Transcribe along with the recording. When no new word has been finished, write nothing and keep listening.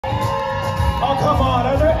Oh, come on.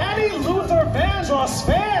 Are there any Luther Vandross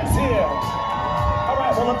fans here? All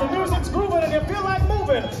right, well, if the music's grooving and you feel like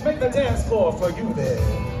moving, make the dance floor for you there.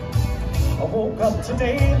 I woke up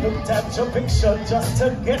today, looked at your picture just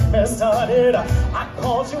to get me started. I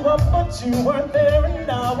called you up, but you weren't there, and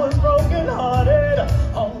I was broken hearted.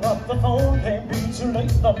 Hung up the phone, can't be too late,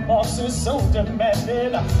 the boss is so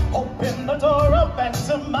demanding. Open the door up, and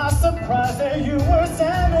to my surprise, there you were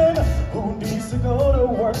standing. Who needs to go to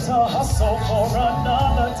work to hustle for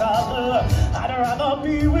another dollar? I'd rather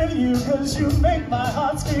be with you, cause you make my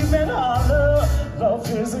heart scream and holler. Love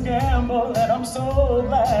is a gamble, and I'm so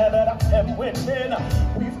glad that I am winning.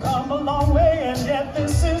 We've come a long way, and yet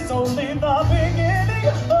this is only the beginning.